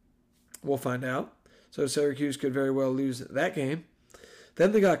good. We'll find out. So Syracuse could very well lose that game.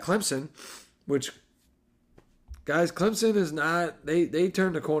 Then they got Clemson, which, guys, Clemson is not, they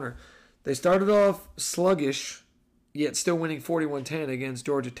turned the corner. They started off sluggish, yet still winning 41-10 against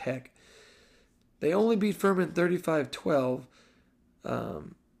Georgia Tech. They only beat Furman 35-12.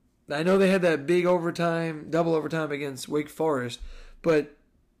 I know they had that big double overtime against Wake Forest, but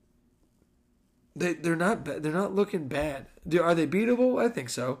they're not looking bad. Are they beatable? I think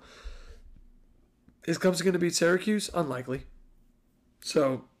so. Is Clemson going to beat Syracuse? Unlikely.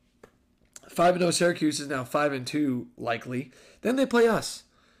 So 5-0 Syracuse is now 5-2 likely. Then they play us.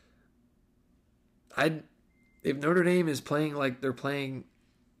 If Notre Dame is playing like they're playing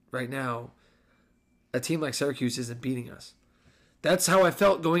right now, a team like Syracuse isn't beating us. That's how I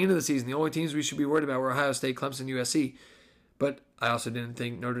felt going into the season. The only teams we should be worried about were Ohio State, Clemson, USC. But I also didn't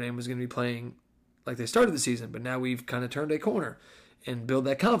think Notre Dame was going to be playing like they started the season. But now we've kind of turned a corner and build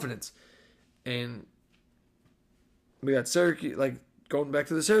that confidence. And we got Syracuse, like going back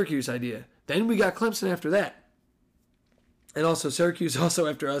to the Syracuse idea. Then we got Clemson after that. And also Syracuse also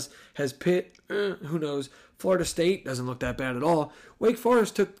after us has Pitt, who knows. Florida State doesn't look that bad at all. Wake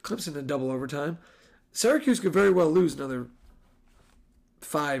Forest took Clemson in double overtime. Syracuse could very well lose another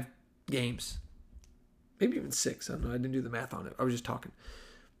 5 games. Maybe even 6. I don't know. I didn't do the math on it. I was just talking.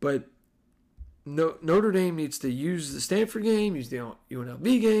 But Notre Dame needs to use the Stanford game, use the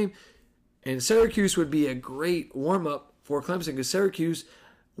UNLV game, and Syracuse would be a great warm-up for Clemson because Syracuse,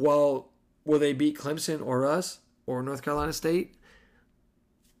 will they beat Clemson or us or North Carolina State?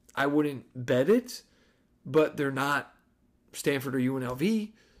 I wouldn't bet it, but they're not Stanford or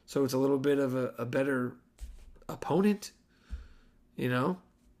UNLV, so it's a little bit of a better opponent, you know?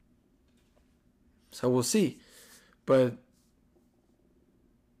 So we'll see. But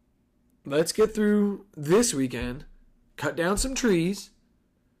let's get through this weekend, cut down some trees,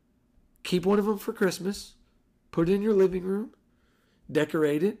 keep one of them for Christmas, put it in your living room,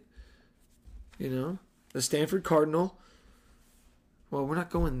 decorate it, you know, the Stanford Cardinal. Well, we're not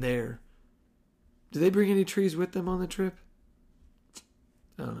going there. Do they bring any trees with them on the trip?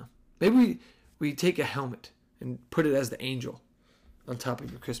 I don't know. Maybe we take a helmet and put it as the angel on top of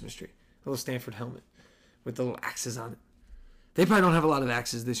your Christmas tree. A little Stanford helmet. with the little axes on it. They probably don't have a lot of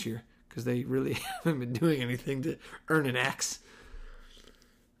axes this year because they really haven't been doing anything to earn an axe.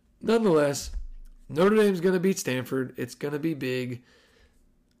 Nonetheless, Notre Dame's going to beat Stanford. It's going to be big,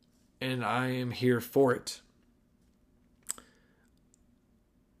 and I am here for it.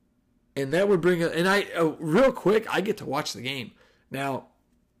 And that would bring real quick, I get to watch the game. Now,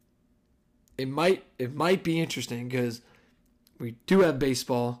 it might be interesting because we do have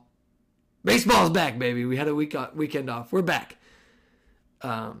baseball. Baseball's back, baby. We had a weekend off. We're back.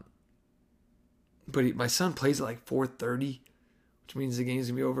 But my son plays at like 4:30, which means the game's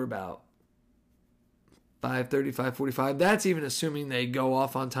going to be over about 5:30, 5:45. That's even assuming they go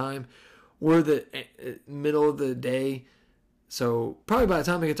off on time. We're the middle of the day. So probably by the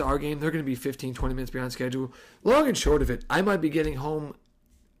time they get to our game, they're going to be 15, 20 minutes behind schedule. Long and short of it, I might be getting home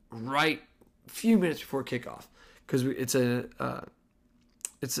right a few minutes before kickoff because it's a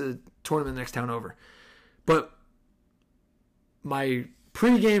tournament next town over. But my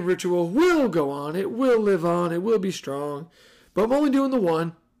pregame ritual will go on. It will live on. It will be strong. But I'm only doing the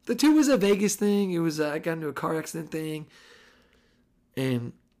one. The two was a Vegas thing. It was I got into a car accident thing.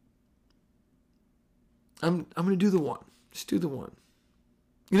 And I'm going to do the one. Just do the one.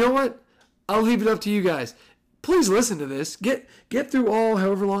 You know what? I'll leave it up to you guys. Please listen to this. Get through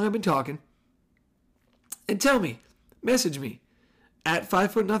however long I've been talking. And tell me. Message me at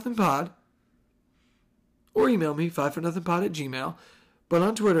 5footnothingpod. Or email me, 5footnothingpod@gmail. But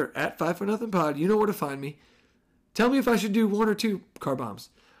on Twitter, at 5footnothingpod. You know where to find me. Tell me if I should do 1 or 2 car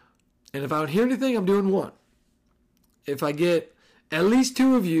bombs. And if I don't hear anything, I'm doing 1. If I get at least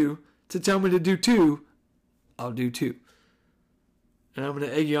 2 of you to tell me to do 2, I'll do 2. And I'm going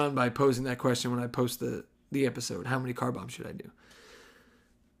to egg you on by posing that question when I post the episode. How many car bombs should I do?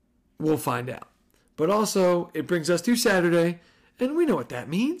 We'll find out. But also, it brings us to Saturday, and we know what that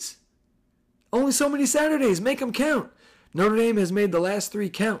means. Only so many Saturdays. Make them count. Notre Dame has made the last 3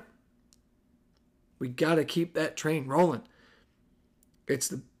 count. We got to keep that train rolling. It's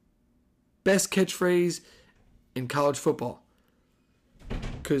the best catchphrase in college football.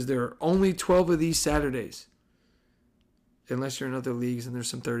 Because there are only 12 of these Saturdays. Unless you're in other leagues and there's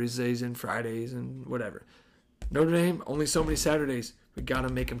some Thursdays and Fridays and whatever. Notre Dame, only so many Saturdays. We got to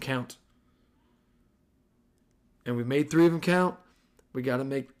make them count. And we made 3 of them count. We got to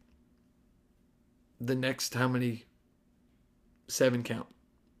make the next how many 7 count.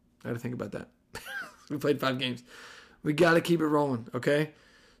 I got to think about that. We played 5 games. We got to keep it rolling, okay?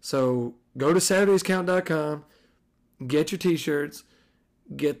 So go to SaturdaysCount.com. Get your t-shirts.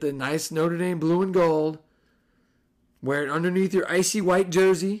 Get the nice Notre Dame blue and gold. Wear it underneath your icy white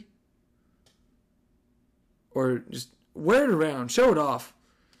jersey. Or just wear it around. Show it off.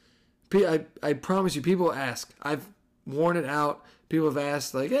 I promise you, people ask. I've worn it out. People have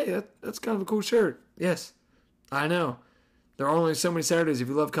asked, like, hey, that's kind of a cool shirt. Yes, I know. There are only so many Saturdays if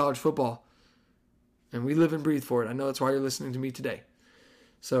you love college football. And we live and breathe for it. I know that's why you're listening to me today.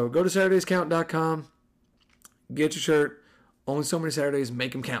 So go to SaturdaysCount.com. Get your shirt. Only so many Saturdays.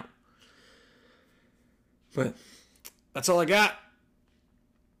 Make them count. But that's all I got.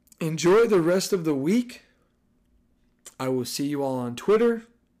 Enjoy the rest of the week. I will see you all on Twitter.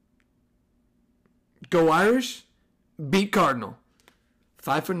 Go Irish. Beat Cardinal.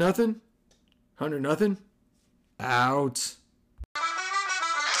 5-0. 100-0. Out.